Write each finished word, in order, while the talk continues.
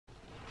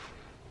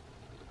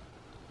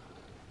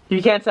If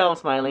you can't tell, I'm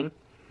smiling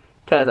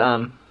because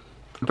I'm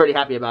pretty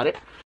happy about it.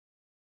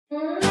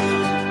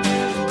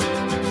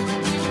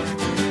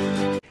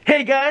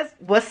 Hey guys,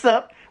 what's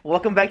up?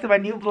 Welcome back to my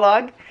new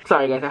vlog.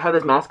 Sorry guys, I have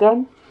this mask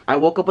on. I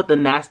woke up with the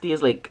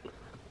nastiest like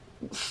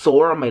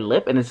sore on my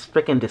lip and it's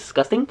freaking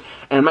disgusting,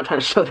 and I'm not trying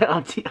to show that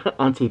on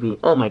TV.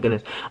 Oh my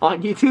goodness.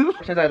 On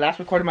YouTube. Since I last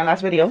recorded my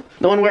last video,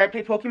 the one where I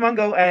played Pokemon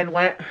Go and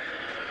went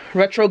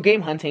retro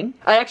game hunting,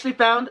 I actually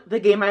found the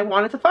game I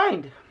wanted to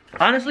find.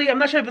 Honestly, I'm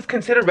not sure if it's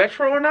considered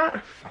retro or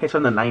not. It's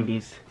from the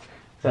 90s,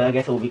 so I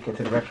guess it will be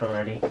considered retro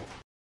already.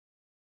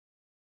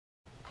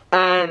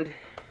 And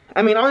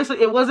I mean,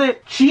 honestly, it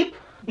wasn't cheap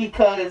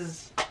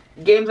because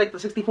games like the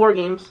 64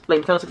 games,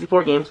 like Nintendo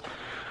 64 games,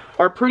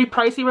 are pretty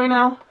pricey right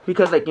now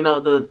because, like, you know,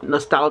 the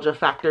nostalgia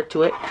factor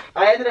to it.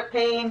 I ended up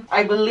paying,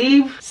 I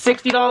believe,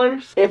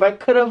 $60. If I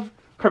could have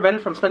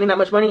prevented from spending that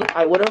much money,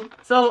 I would have.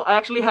 So I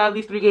actually have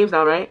these 3 games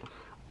now, right?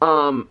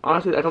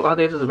 Honestly, I don't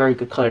think this is a very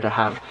good color to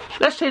have.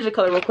 Let's change the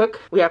color real quick.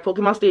 We have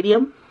Pokemon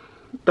Stadium,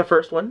 the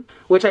first one,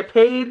 which I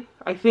paid,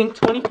 I think,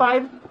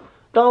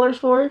 $25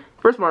 for.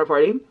 First Mario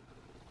Party,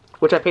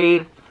 which I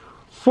paid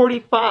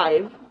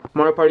 $45.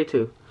 Mario Party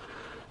 2.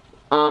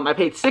 I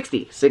paid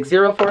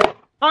 $60 for it.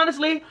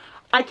 Honestly,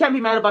 I can't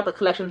be mad about the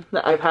collection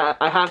that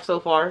I have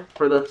so far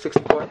for the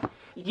 64.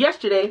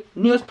 Yesterday,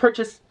 newest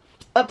purchase,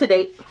 up to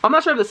date. I'm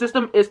not sure if the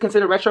system is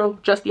considered retro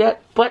just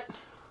yet, but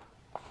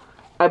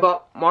I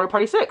bought Mario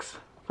Party 6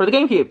 for the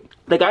GameCube.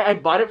 The guy I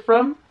bought it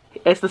from,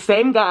 it's the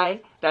same guy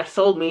that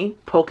sold me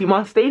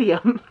Pokemon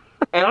Stadium.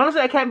 And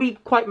honestly, I can't be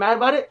quite mad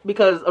about it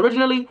because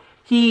originally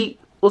he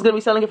was going to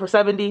be selling it for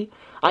 $70.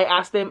 I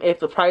asked him if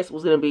the price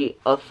was going to be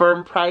a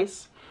firm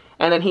price,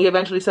 and then he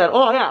eventually said,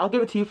 oh yeah, I'll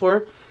give it to you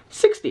for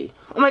 $60.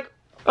 I'm like,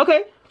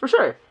 okay, for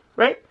sure,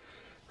 right?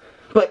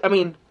 But I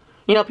mean,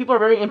 you know, people are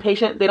very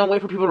impatient. They don't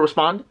wait for people to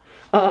respond.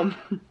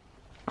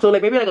 So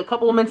like maybe like a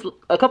couple of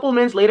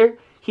minutes later,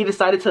 he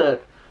decided to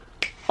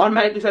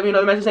automatically send me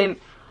another message saying,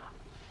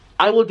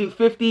 I will do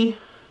 $50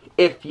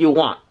 if you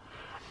want.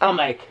 I'm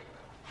like,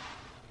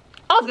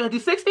 I was gonna do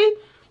 $60,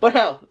 but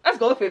hell, let's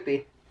go with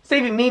 $50.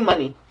 Saving me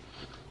money.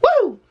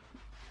 Woo!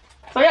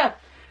 So yeah,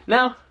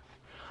 now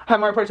I have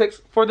Mario Party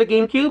 6 for the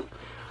GameCube,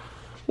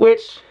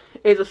 which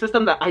is a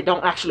system that I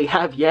don't actually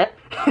have yet.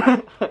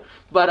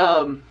 But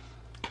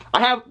I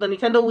have the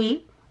Nintendo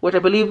Wii, which I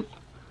believe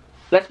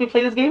lets me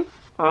play this game.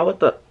 Oh, what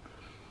the?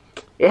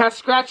 It has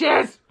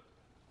scratches!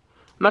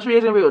 I'm not sure you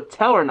guys are gonna be able to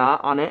tell or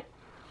not on it,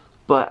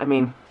 but I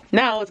mean,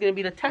 now it's gonna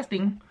be the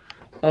testing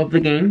of the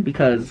game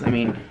because, I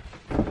mean,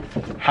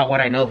 how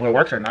would I know if it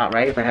works or not,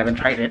 right? If I haven't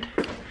tried it.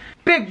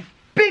 Big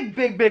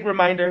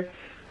reminder.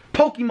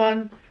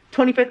 Pokemon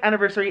 25th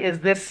anniversary is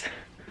this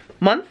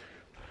month,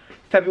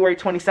 February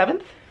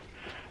 27th.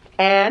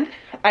 And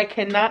I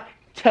cannot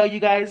tell you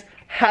guys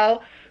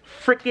how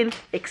freaking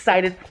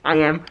excited I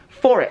am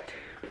for it.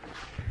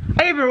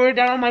 I even wrote it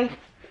down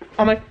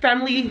on my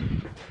family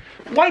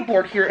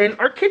whiteboard here in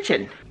our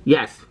kitchen.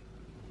 Yes.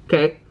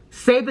 Okay.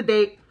 Save the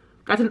date.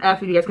 That's an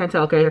F if you guys can't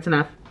tell. Okay, that's an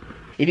F.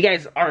 If you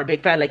guys are a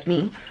big fan like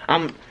me,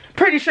 I'm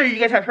pretty sure you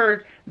guys have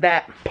heard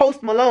that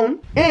Post Malone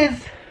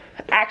is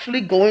actually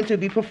going to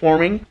be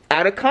performing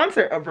at a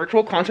concert, a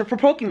virtual concert for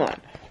Pokemon,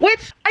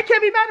 which I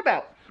can't be mad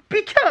about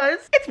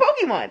because it's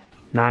Pokemon.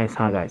 Nice,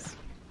 huh, guys?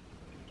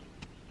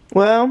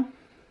 Well,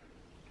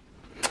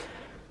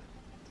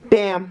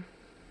 bam.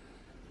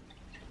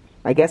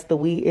 I guess the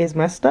Wii is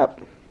messed up.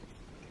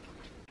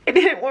 It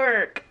didn't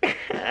work.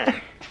 But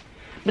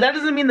that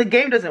doesn't mean the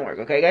game doesn't work,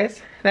 okay, guys?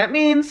 That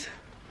means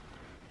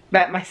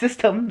that my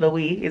system, the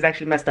Wii, is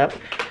actually messed up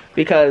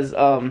because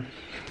the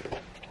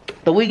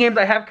Wii games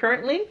I have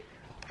currently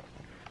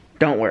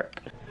don't work.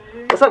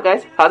 What's up,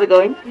 guys? How's it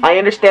going? I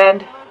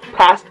understand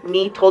past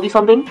me told you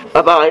something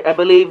about, I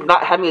believe,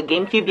 not having a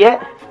GameCube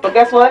yet. But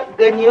guess what?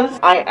 Good news.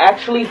 I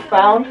actually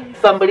found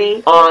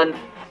somebody on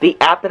the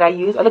app that I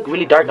use. I look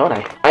really dark, don't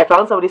I? I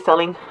found somebody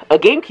selling a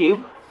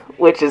GameCube,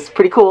 which is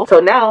pretty cool. So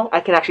now I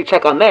can actually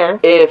check on there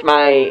if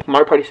my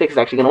Mario Party 6 is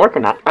actually going to work or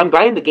not. I'm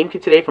buying the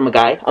GameCube today from a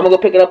guy. I'm going to go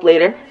pick it up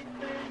later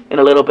in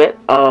a little bit.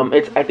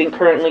 It's, I think,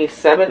 currently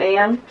 7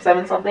 a.m.,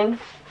 7 something.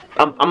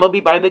 I'm going to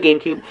be buying the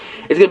GameCube.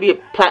 It's going to be a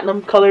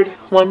platinum colored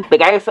one. The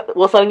guy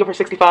was selling it for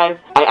 $65.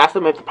 I asked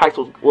him if the price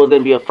was going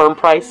to be a firm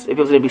price, if it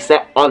was going to be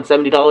set on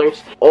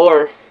 $70,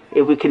 or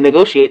if we can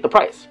negotiate the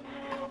price.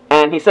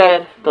 And he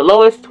said the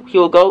lowest he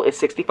will go is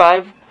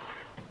 $65.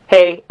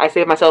 Hey, I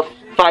saved myself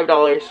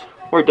 $5.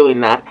 We're doing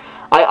that.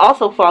 I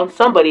also found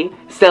somebody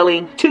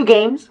selling 2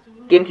 games,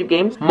 GameCube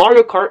games.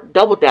 Mario Kart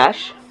Double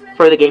Dash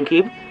for the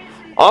GameCube.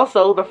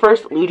 Also, the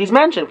first Luigi's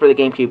Mansion for the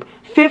GameCube.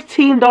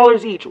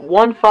 $15 each.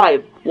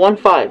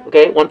 1.5.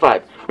 Okay?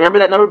 1.5. Remember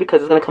that number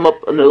because it's going to come up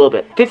in a little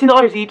bit.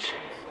 $15 each,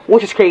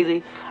 which is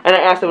crazy. And I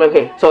asked him,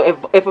 okay, so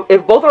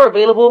if both are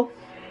available,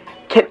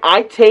 can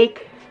I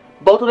take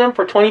both of them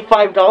for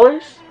 $25?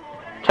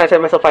 Trying to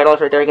save myself $5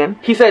 right there again.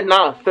 He said,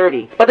 nah,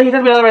 30. But then he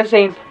sent me another message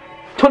saying,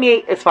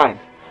 28 is fine.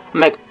 I'm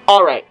like,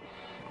 alright.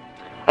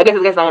 I guess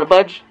this guy's not going to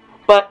budge.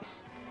 But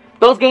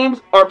those games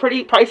are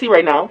pretty pricey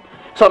right now.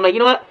 So I'm like, you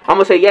know what? I'm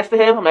going to say yes to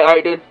him. I'm like,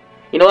 alright, dude.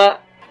 You know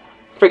what?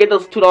 forget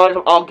those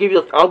 $2. I'll give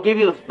you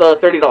the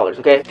 $30.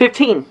 Okay.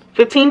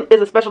 15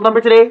 is a special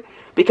number today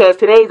because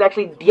today is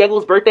actually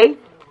Diego's birthday.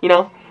 You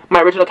know,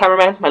 my original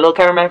cameraman, my little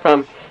cameraman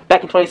from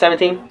back in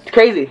 2017. It's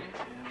crazy.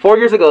 4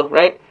 years ago,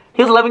 right?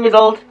 He was 11 years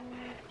old.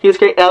 He was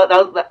great. That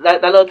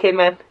little kid,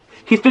 man.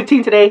 He's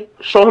 15 today.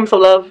 Show him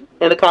some love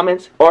in the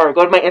comments, or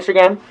go to my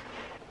Instagram,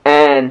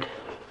 and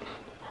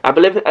I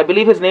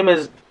believe his name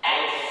is.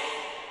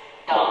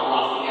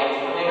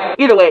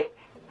 Either way,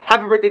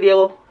 happy birthday,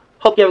 Diego.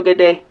 Hope you have a good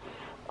day.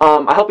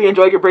 I hope you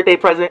enjoyed your birthday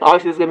present.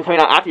 Obviously, this is gonna be coming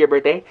out after your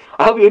birthday.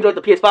 I hope you enjoyed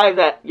the PS5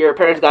 that your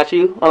parents got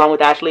you, along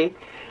with Ashley,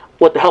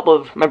 with the help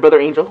of my brother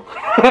Angel.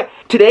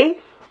 Today,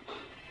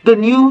 the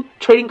new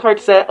trading card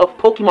set of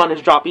Pokemon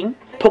is dropping.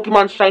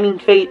 Pokemon Shining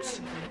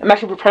Fates. I'm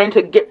actually preparing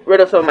to get rid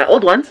of some of my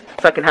old ones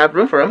so I can have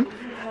room for them.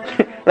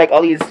 Like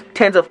all these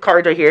tens of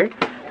cards right here.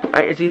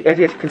 As you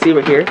guys can see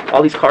right here,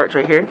 all these cards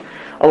right here.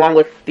 Along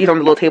with these on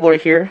the little table right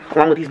here.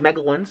 Along with these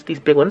mega ones, these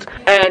big ones.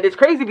 And it's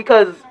crazy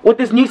because with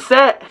this new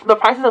set, the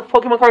prices of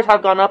Pokemon cards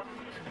have gone up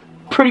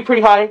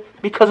pretty high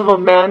because of a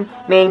man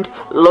named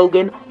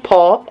Logan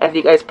Paul, as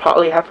you guys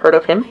probably have heard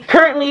of him.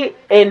 Currently,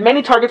 in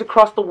many Targets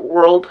across the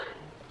world,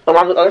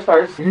 along with other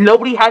stores,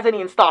 nobody has any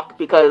in stock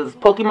because the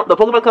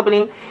Pokemon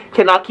company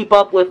cannot keep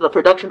up with the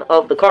production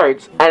of the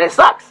cards, and it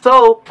sucks.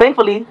 So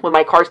thankfully, with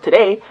my cards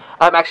today,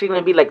 I'm actually going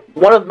to be like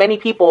one of many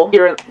people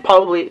here,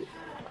 probably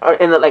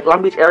in the like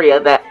Long Beach area,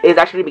 that is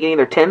actually beginning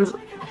their tins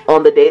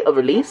on the day of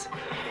release.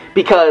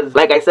 Because,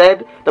 like I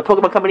said, the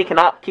Pokemon company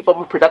cannot keep up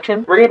with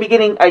production. We're going to be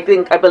getting, I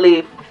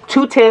believe,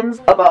 2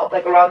 tins about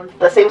like around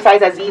the same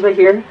size as these right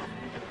here.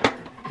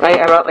 Right,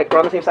 around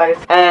the same size.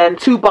 And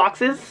 2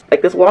 boxes,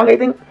 like this long, I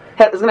think.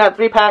 It's gonna have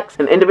 3 packs,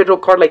 an individual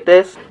card like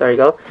this. There you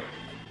go.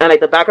 And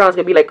like the background is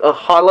gonna be like a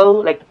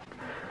hollow. Like,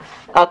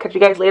 I'll catch you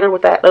guys later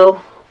with that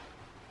little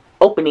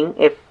opening,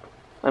 if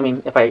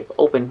I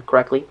open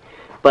correctly.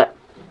 But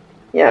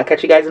yeah, I'll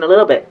catch you guys in a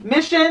little bit.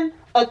 Mission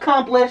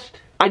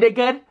accomplished. I did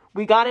good.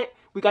 We got it.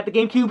 We got the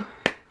GameCube.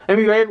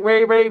 I'm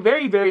gonna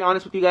be very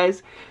honest with you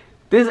guys.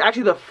 This is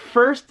actually the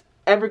first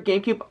ever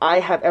GameCube I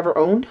have ever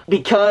owned,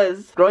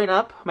 because growing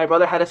up, my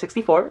brother had a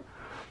 64.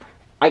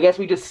 I guess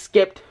we just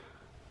skipped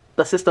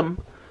the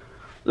system.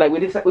 Like,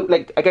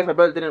 I guess my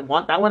brother didn't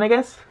want that one, I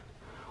guess.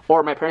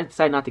 Or my parents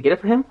decided not to get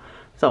it for him.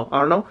 So, I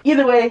don't know.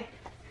 Either way,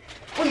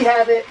 we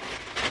have it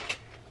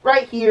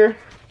right here.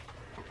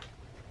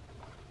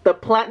 The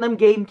Platinum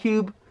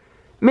GameCube.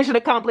 Mission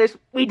accomplished.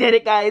 We did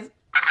it, guys.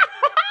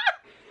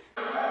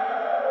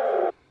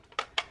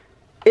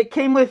 It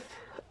came with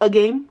a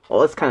game.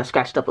 Oh, it's kind of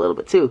scratched up a little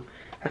bit, too.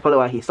 That's probably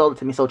why he sold it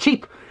to me so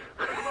cheap.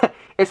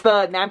 It's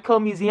the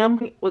Namco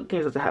Museum. What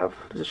games does it have?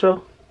 Does it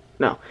show?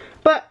 No.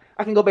 But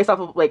I can go based off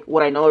of like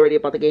what I know already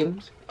about the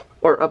games,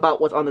 or about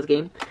what's on this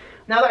game.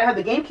 Now that I have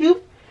the GameCube,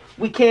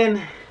 we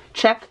can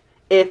check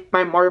if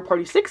my Mario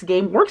Party 6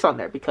 game works on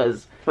there,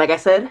 because like I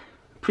said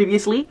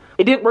previously,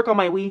 it didn't work on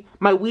my Wii.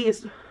 My Wii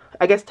is,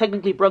 I guess,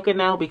 technically broken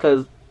now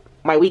because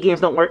my Wii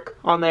games don't work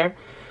on there,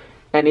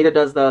 and neither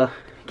does the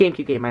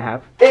GameCube game I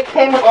have. It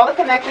came with all the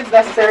connections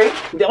necessary.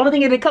 The only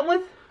thing it didn't come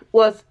with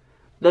was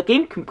the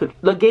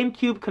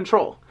GameCube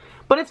control.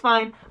 But it's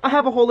fine. I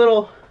have a whole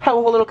little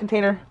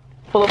container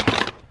full of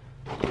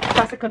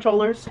plastic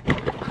controllers.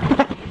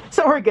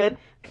 So we're good.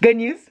 Good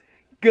news.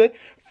 Good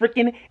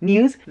freaking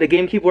news. The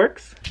GameCube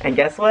works. And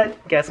guess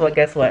what? Guess what?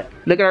 Guess what?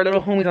 Look at our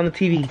little homies on the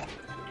TV.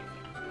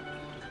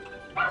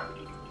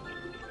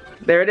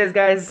 There it is,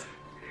 guys.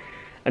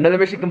 Another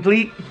mission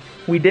complete.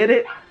 We did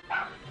it.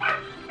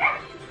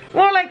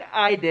 More like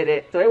I did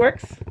it. So it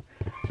works.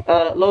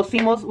 Los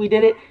Simos, we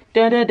did it.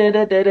 Da da da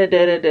da da da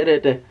da da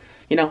da.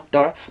 You know,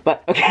 Dora.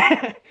 But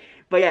okay.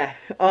 But yeah.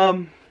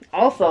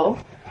 Also,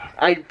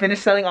 I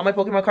finished selling all my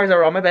Pokemon cards that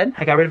were on my bed.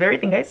 I got rid of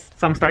everything, guys.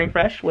 So I'm starting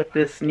fresh with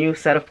this new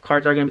set of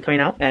cards that are going to be coming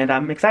out. And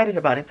I'm excited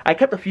about it. I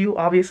kept a few,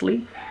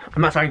 obviously.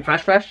 I'm not starting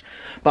fresh,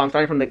 but I'm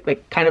starting from the,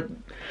 like, kind of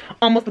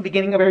almost the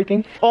beginning of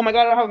everything. Oh my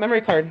god, I don't have a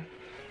memory card.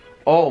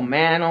 Oh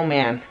man, oh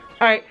man.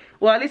 Alright,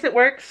 well at least it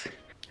works.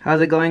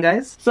 How's it going,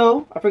 guys?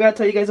 So, I forgot to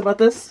tell you guys about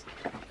this.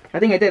 I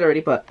think I did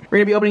already, but we're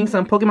going to be opening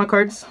some Pokemon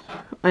cards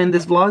in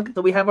this vlog.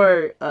 So we have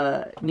our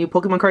new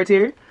Pokemon cards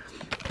here.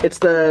 It's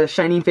the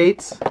Shining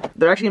Fates.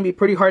 They're actually going to be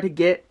pretty hard to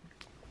get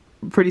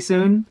pretty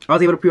soon. I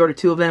was able to pre-order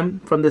 2 of them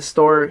from this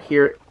store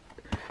here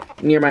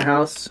near my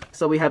house.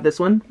 So we have this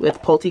one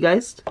with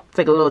Poltegeist. It's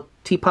like a little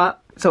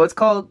teapot. So it's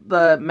called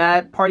the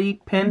Mad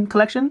Party Pin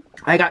Collection.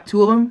 I got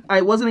 2 of them.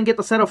 I was going to get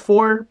the set of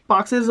 4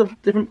 boxes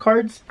of different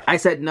cards. I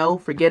said no,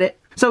 forget it.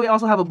 So we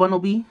also have a Bundle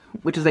B,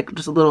 which is like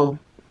just a little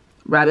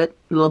rabbit,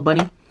 a little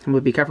bunny. I'm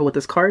gonna be careful with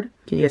this card.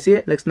 Can you guys see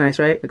it? Looks nice,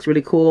 right? Looks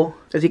really cool.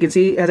 As you can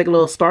see, it has like a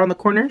little star on the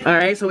corner.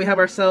 Alright, so we have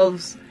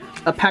ourselves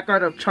a pack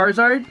art of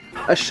Charizard,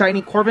 a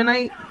shiny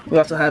Corviknight. We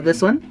also have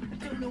this one,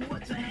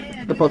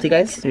 the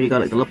Poltegeist. There you go,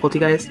 like the little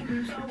Poltegeist.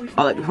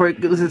 Oh, like before it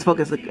loses its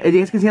focus, like, as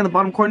you guys can see on the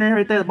bottom corner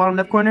right there, the bottom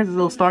left corner, there's a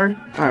little star.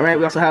 Alright,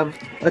 we also have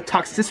a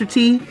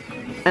Toxicity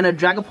and a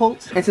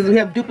Dragapult. And since we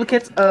have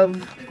duplicates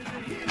of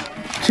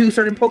 2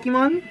 certain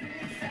Pokemon,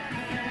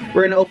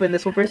 we're gonna open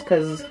this one first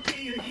because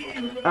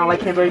I don't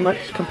like him very much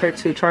compared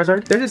to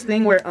Charizard. There's this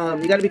thing where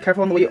you gotta be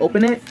careful on the way you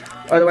open it,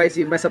 otherwise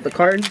you mess up the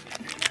card.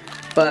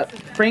 But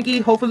Frankie,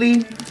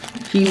 hopefully,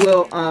 he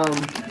will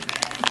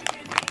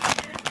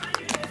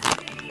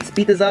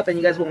speed this up, and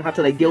you guys won't have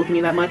to like deal with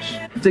me that much.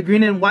 It's a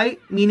green and white,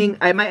 meaning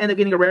I might end up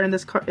getting a rare in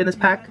this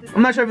pack.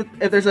 I'm not sure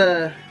if there's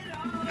a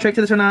trick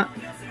to this or not,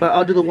 but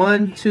I'll do the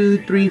 1,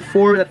 2, 3,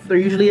 4 that there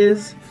usually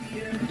is.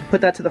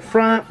 Put that to the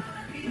front.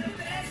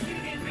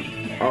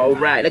 All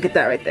right, look at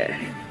that right there.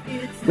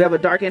 We have a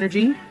Dark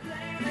Energy,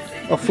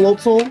 a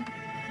Floatzel,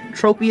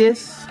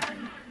 Tropius,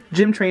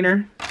 Gym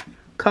Trainer,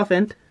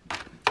 Cuffent,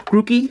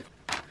 Grookey,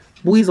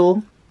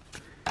 Weasel,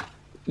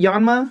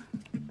 Yanma,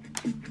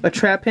 a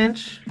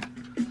Trapinch,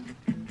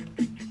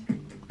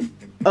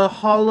 a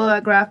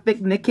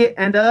holographic Nickit,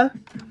 and a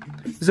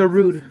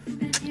Zarude.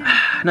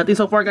 Nothing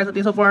so far, guys.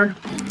 Nothing so far.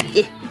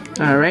 Yeah.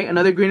 Alright,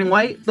 another green and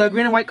white. The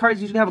green and white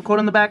cards usually have a code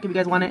on the back. If you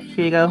guys want it,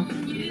 here you go.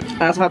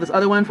 I also have this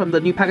other one from the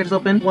new packages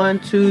open. 1,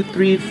 2,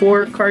 3,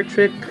 4 card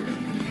trick.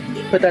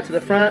 Put that to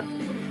the front.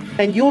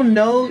 And you'll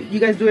know you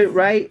guys do it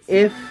right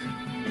if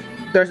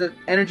there's an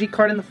energy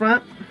card in the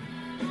front.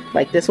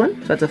 Like this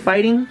one. So that's a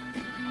Fighting,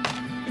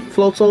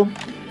 Floatzel,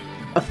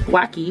 a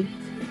Thwackey,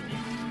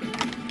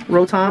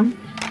 Rotom,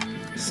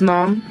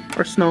 Snom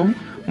or Snom,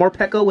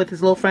 Morpeko with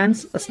his little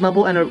friends, a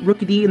Snubble, and a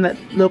Rookidee in that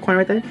little corner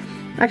right there.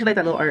 I actually like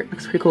that little art.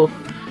 Looks pretty cool.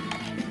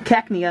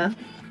 Cacnea,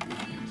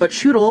 a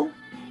Choodle,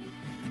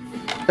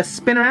 a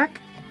Spinarak,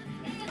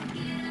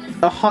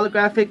 a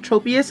holographic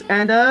Tropius,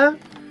 and a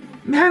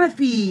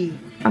Manaphy.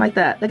 I like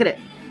that. Look at it.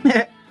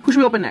 Who should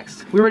we open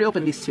next? We already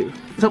opened these two.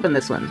 Let's open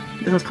this one.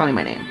 This one's calling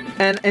my name.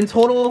 And in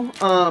total,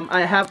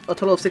 I have a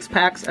total of 6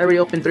 packs. I already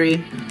opened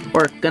 3,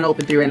 or gonna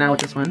open 3 right now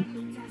with this one.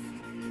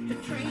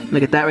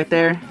 Look at that right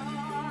there.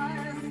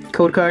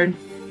 Code card.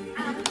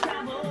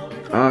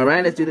 All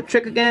right, let's do the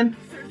trick again.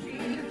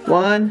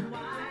 1,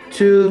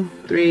 2,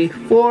 3,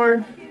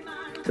 4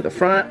 to the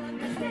front.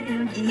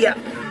 Yeah.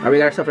 All right, we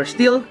got ourselves our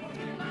Steel.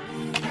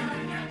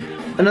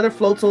 Another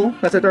Floatzel.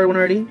 That's our 3rd one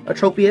already. A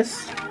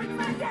Tropius.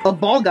 A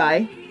Ball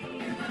Guy.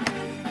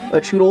 A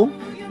Choodle.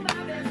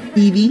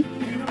 Eevee.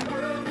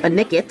 A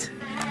Nickit.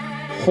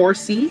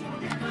 Horsey.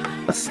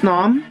 A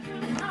Snom.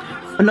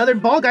 Another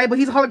Ball Guy, but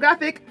he's a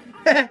holographic.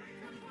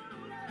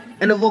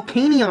 And a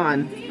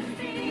Volcanion.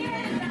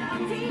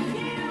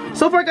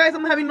 So far, guys,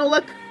 I'm having no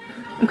luck.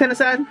 I'm kind of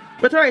sad,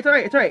 but it's alright, it's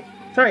alright, it's alright.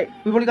 It's alright.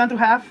 We've only gone through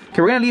half.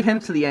 Okay, we're gonna leave him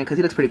to the end because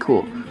he looks pretty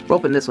cool. We'll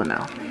open this one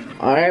now.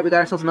 Alright, we got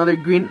ourselves another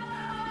green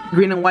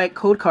and white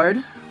code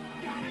card.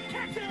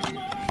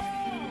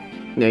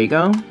 There you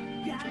go.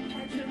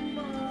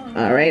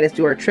 Alright, let's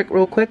do our trick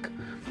real quick.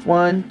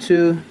 1,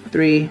 2,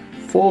 3,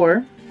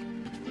 4.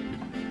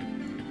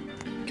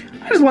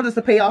 I just want this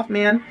to pay off,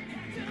 man.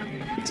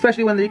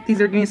 Especially when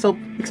these are getting so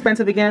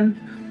expensive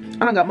again.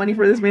 I don't got money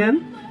for this,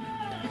 man.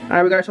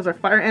 Alright, we got ourselves our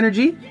Fire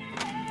Energy,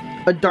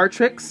 a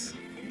Dartrix,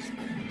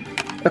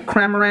 a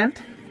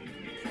Cramorant,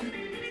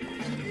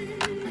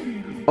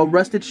 a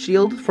Rusted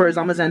Shield for a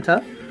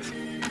Zamazenta,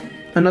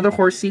 another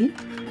Horsey,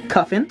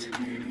 Cuffent,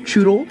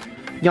 Choodle,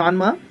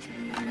 Yanma,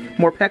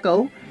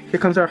 Morpeko. Here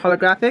comes our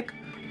holographic,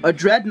 a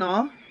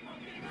Dreadnought,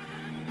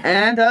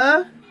 and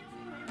a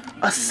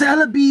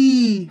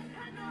Celebi.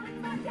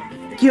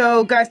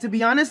 Yo, guys, to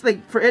be honest,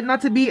 like, for it not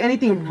to be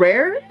anything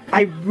rare,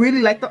 I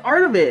really like the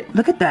art of it.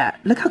 Look at that.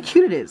 Look how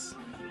cute it is.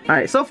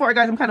 Alright, so far,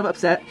 guys, I'm kind of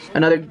upset.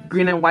 Another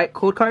green and white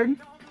code card.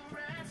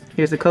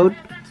 Here's the code.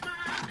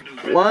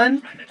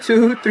 1,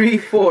 2, 3,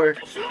 4.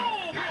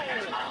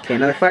 Okay,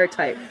 another fire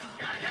type.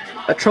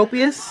 A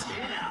Tropius.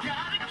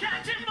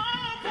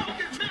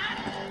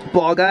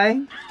 Ball Guy.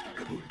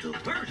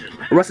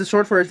 A Rusted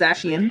Sword for a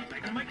Zacian.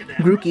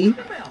 Grookey.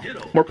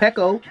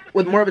 Morpeko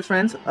with more of its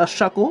friends. A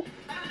Shuckle.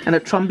 And a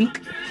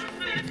Trumbeak,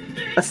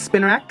 a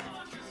Spinarak,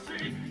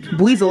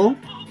 Weasel,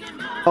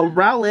 a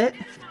Rowlet,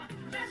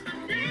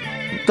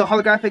 the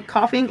holographic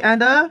Coughing,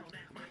 and a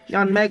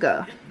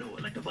Yanmega.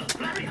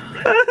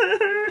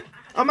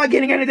 I'm not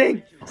getting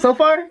anything. So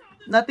far,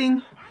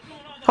 nothing.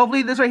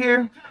 Hopefully this right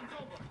here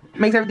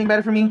makes everything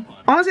better for me.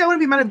 Honestly, I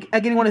wouldn't be mad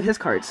at getting one of his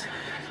cards.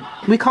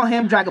 We call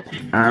him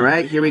Dragapult.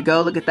 Alright, here we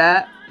go. Look at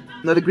that.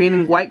 Another green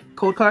and white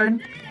code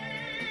card.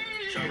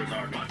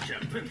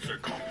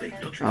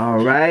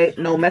 Alright,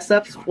 no mess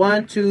ups.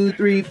 1, 2,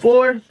 3,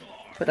 4.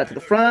 Put that to the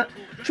front.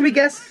 Should we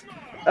guess?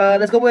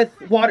 Let's go with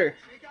water.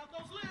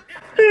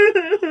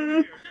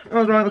 I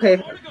was wrong.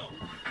 Okay.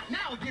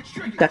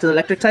 That's an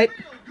electric type.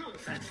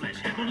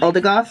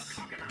 Eldegoss.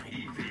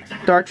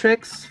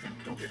 Dartrix.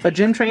 A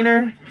Gym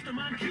Trainer.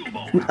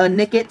 A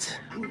Nickit.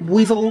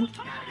 Weasel.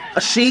 A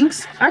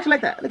Shinx. I actually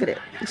like that. Look at it.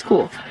 It's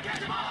cool.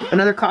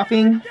 Another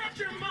Coughing.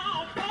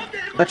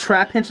 A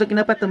Trapinch looking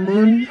up at the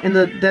moon in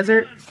the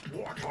desert.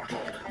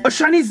 A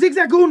shiny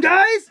Zigzagoon,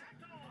 guys!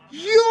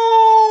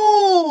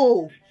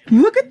 Yo!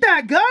 Look at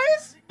that,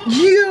 guys!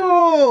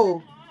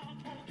 Yo!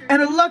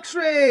 And a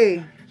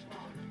Luxray!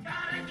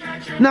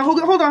 Now,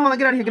 hold on,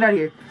 get out of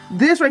here.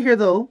 This right here,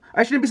 though,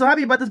 I shouldn't be so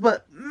happy about this,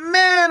 but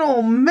man,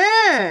 oh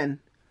man!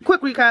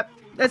 Quick recap.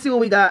 Let's see what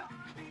we got.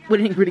 We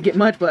didn't really get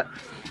much, but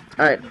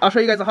Alright, I'll show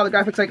you guys the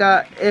holographics I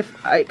got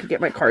if I could get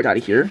my card out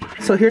of here.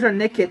 So here's our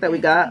Nick kit that we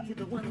got.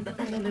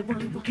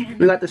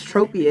 We got this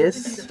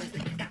Tropius,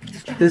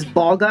 this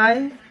Ball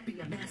Guy,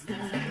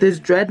 this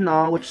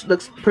Dreadnought, which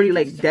looks pretty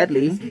like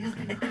deadly.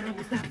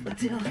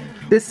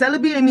 This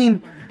Celebi, I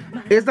mean,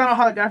 it's not a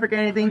holographic or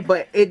anything,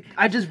 but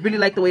I just really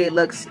like the way it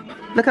looks.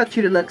 Look how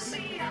cute it looks.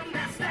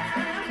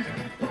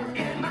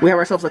 We have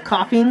ourselves a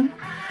Coughing.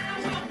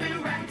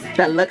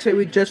 That Luxray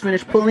we just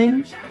finished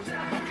pulling.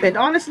 And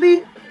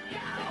honestly,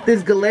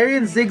 this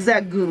Galarian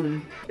Zigzag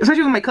Goon,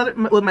 especially with my color,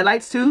 with my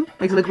lights too,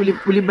 makes it look really,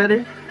 really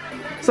better.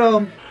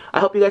 So I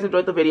hope you guys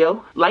enjoyed the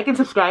video. Like and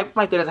subscribe.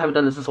 My goodness, I haven't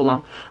done this in so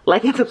long.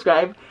 Like and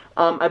subscribe.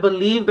 I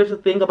believe there's a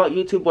thing about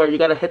YouTube where you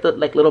gotta hit the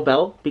little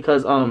bell,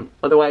 because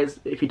otherwise,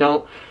 if you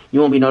don't, you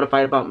won't be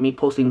notified about me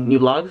posting new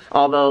vlogs.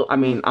 Although, I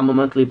mean, I'm a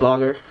monthly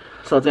blogger,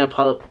 so it's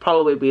gonna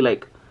probably be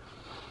like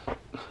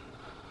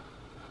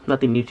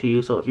nothing new to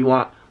you. So if you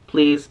want,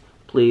 please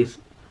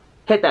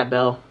hit that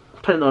bell,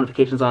 turn the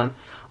notifications on.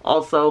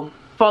 Also,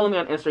 follow me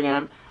on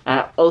Instagram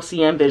at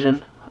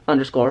OCMVision_.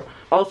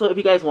 Also, if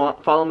you guys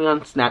want, follow me on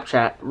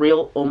Snapchat,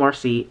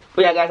 RealOmarC.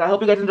 But yeah, guys, I hope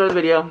you guys enjoyed the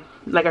video.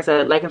 Like I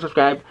said, like and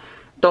subscribe.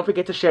 Don't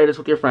forget to share this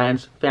with your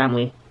friends,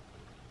 family,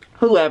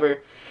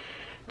 whoever.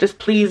 Just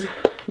please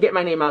get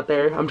my name out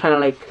there. I'm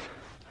trying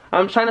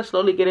to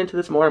slowly get into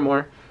this more and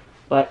more.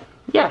 But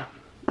yeah.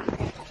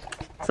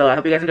 So I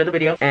hope you guys enjoyed the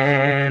video,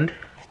 and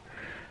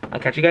I'll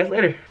catch you guys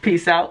later.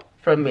 Peace out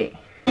from me.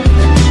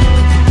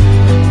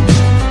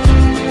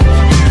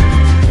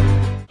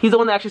 He's the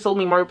one that actually sold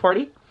me Mario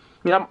Party.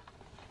 I mean,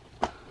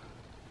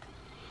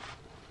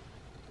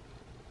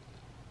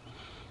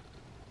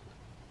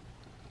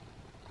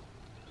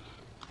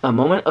 a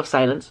moment of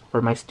silence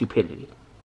for my stupidity.